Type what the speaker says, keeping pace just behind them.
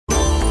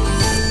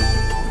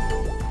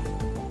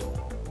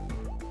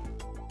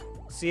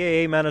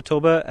CAA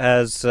Manitoba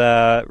has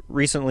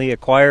recently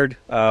acquired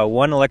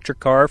one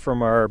electric car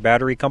from our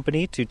battery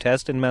company to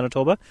test in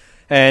Manitoba,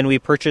 and we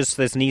purchased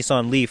this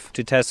Nissan Leaf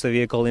to test the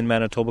vehicle in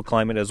Manitoba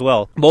climate as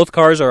well. Both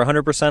cars are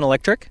 100%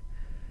 electric,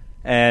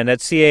 and at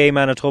CAA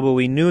Manitoba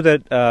we knew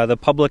that the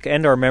public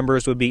and our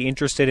members would be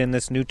interested in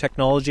this new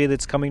technology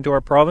that's coming to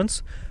our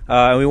province,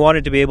 and we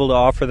wanted to be able to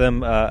offer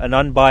them an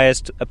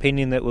unbiased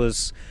opinion that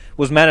was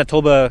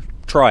Manitoba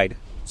tried,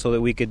 so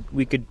that we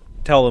could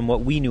tell them what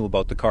we knew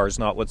about the cars,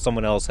 not what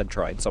someone else had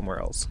tried somewhere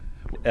else.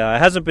 It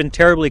hasn't been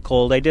terribly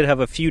cold. I did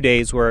have a few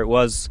days where it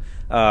was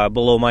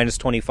below minus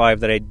 25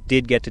 that I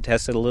did get to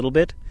test it a little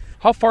bit.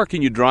 How far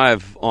can you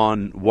drive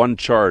on one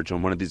charge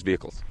on one of these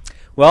vehicles?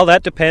 Well,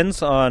 that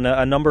depends on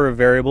a number of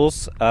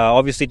variables.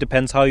 Obviously, it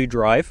depends how you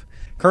drive.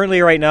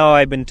 Currently, right now,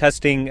 I've been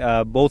testing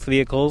both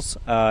vehicles.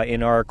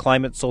 In our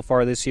climate so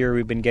far this year,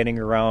 we've been getting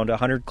around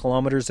 100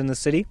 kilometers in the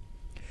city.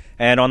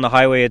 And on the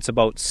highway, it's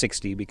about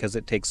 60 because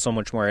it takes so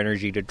much more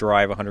energy to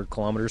drive 100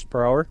 kilometers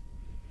per hour.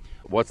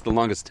 What's the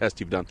longest test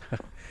you've done?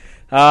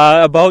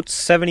 About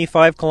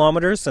 75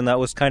 kilometers, and that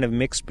was kind of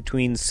mixed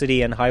between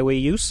city and highway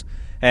use.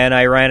 And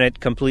I ran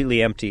it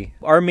completely empty.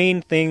 Our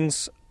main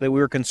things that we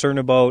were concerned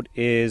about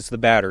is the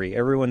battery.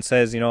 Everyone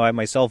says, I have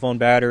my cell phone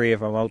battery.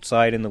 If I'm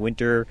outside in the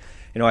winter,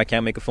 I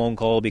can't make a phone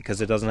call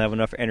because it doesn't have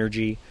enough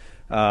energy.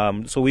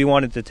 So we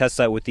wanted to test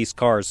that with these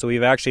cars. So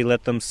we've actually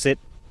let them sit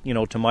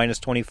to minus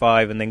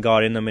 25 and then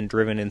got in them and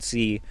driven and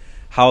see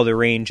how the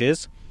range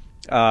is.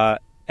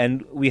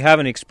 And we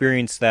haven't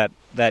experienced that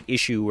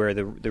issue where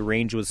the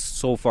range was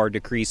so far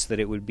decreased that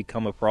it would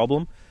become a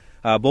problem.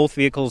 Both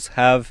vehicles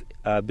have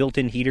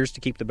built-in heaters to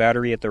keep the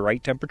battery at the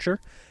right temperature,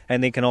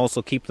 and they can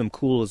also keep them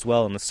cool as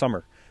well in the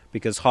summer,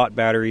 because hot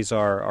batteries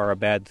are a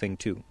bad thing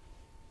too.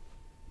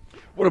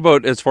 What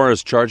about as far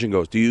as charging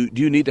goes? Do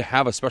you need to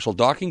have a special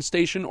docking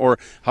station, or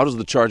how does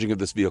the charging of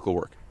this vehicle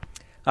work?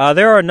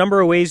 There are a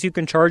number of ways you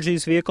can charge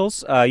these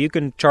vehicles. You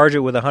can charge it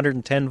with a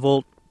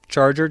 110-volt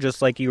charger,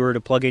 just like you were to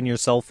plug in your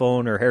cell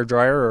phone or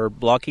hairdryer or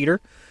block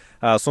heater.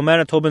 So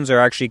Manitobans are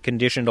actually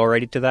conditioned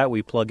already to that.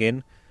 We plug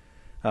in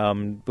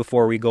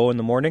before we go in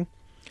the morning.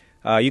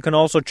 You can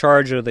also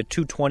charge the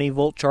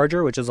 220-volt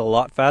charger, which is a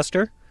lot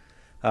faster.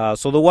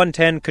 So the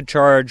 110 could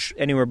charge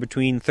anywhere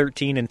between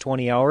 13 and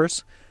 20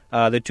 hours.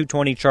 The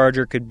 220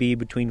 charger could be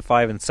between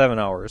 5 and 7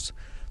 hours.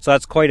 So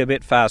that's quite a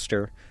bit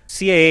faster.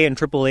 CAA and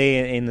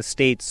AAA in the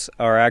States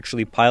are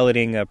actually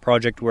piloting a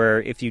project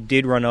where if you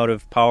did run out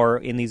of power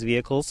in these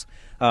vehicles,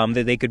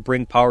 that they could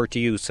bring power to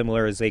you,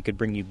 similar as they could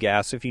bring you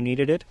gas if you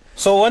needed it.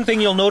 So one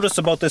thing you'll notice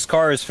about this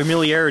car is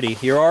familiarity.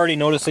 You're already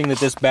noticing that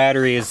this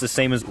battery is the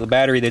same as the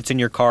battery that's in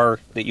your car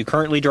that you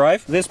currently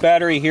drive. This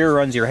battery here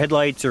runs your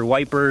headlights, your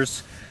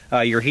wipers,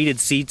 your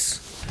heated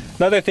seats.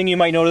 Another thing you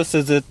might notice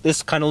is that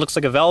this kind of looks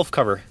like a valve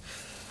cover.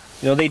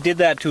 They did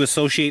that to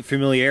associate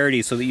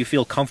familiarity so that you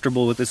feel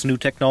comfortable with this new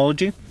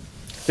technology.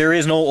 There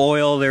is no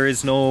oil, there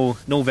is no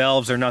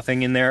valves or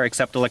nothing in there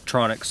except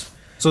electronics.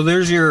 So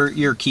there's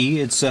your key.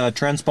 It's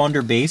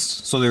transponder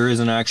based, so there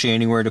isn't actually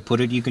anywhere to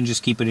put it. You can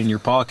just keep it in your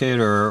pocket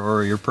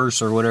or your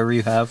purse or whatever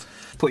you have.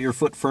 Put your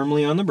foot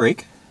firmly on the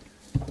brake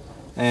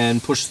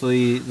and push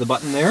the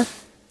button there.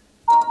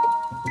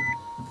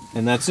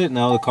 And that's it.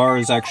 Now the car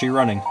is actually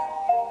running.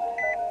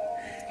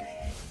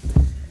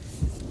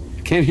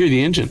 Can't hear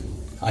the engine.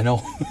 I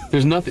know.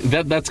 There's nothing.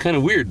 That's kind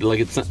of weird. Like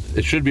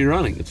it should be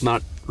running. It's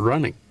not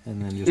running. And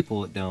then just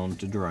pull it down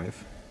to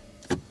drive.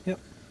 Yep.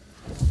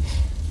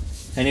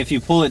 And if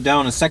you pull it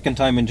down a second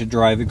time into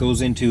drive, it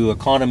goes into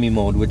economy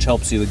mode, which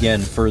helps you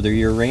again further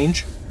your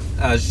range.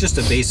 It's just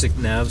a basic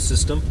nav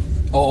system.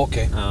 Oh,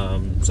 okay.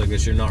 So I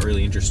guess you're not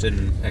really interested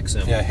in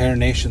XM. Yeah, Hair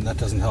Nation, that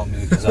doesn't help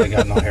me because I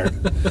got no hair.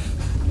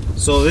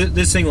 So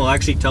this thing will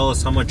actually tell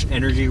us how much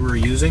energy we're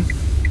using.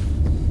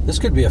 This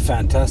could be a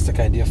fantastic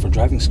idea for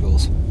driving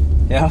schools.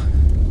 Yeah.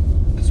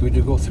 Because we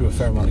do go through a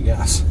fair amount of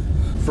gas.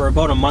 For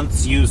about a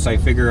month's use, I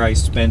figure I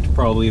spent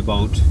probably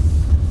about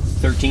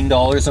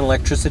 $13 in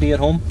electricity at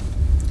home.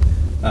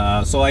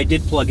 So I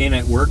did plug in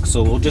at work,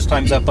 so we'll just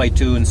times that by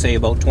 2 and say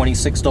about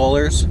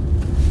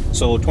 $26.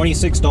 So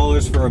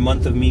 $26 for a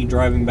month of me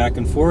driving back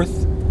and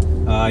forth.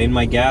 In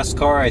my gas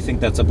car, I think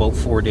that's about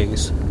 4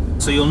 days.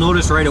 So you'll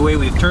notice right away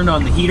we've turned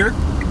on the heater,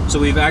 so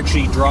we've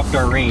actually dropped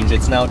our range.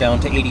 It's now down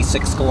to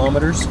 86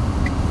 kilometers,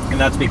 and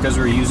that's because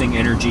we're using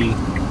energy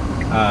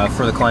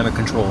for the climate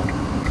control.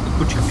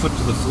 Put your foot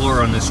to the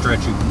floor on this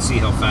stretch, you can see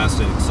how fast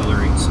it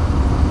accelerates.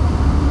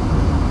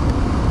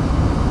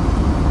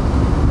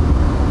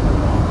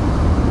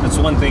 That's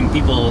one thing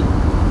people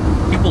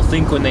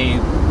think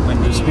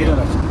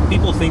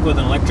people think with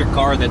an electric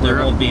car that there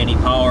won't be any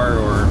power.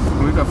 Or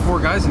we've got 4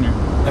 guys in here.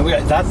 And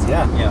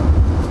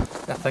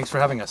Yeah, thanks for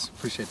having us.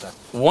 Appreciate that.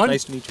 One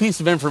Nice to meet you. piece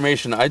of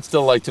information I'd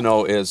still like to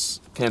know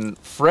is, can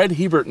Fred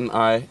Hiebert and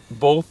I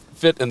both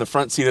fit in the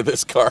front seat of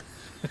this car?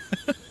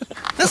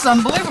 this is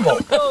unbelievable.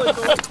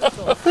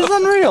 This is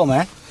unreal,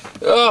 man.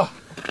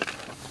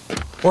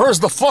 Where's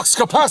the flux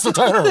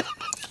capacitor?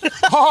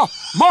 Oh,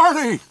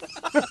 Marty!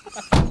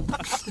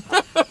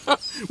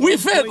 We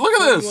fit.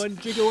 Look at this.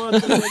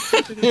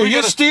 Here,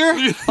 you steer,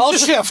 I'll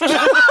shift.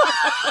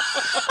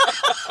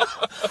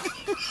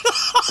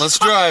 Let's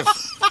drive.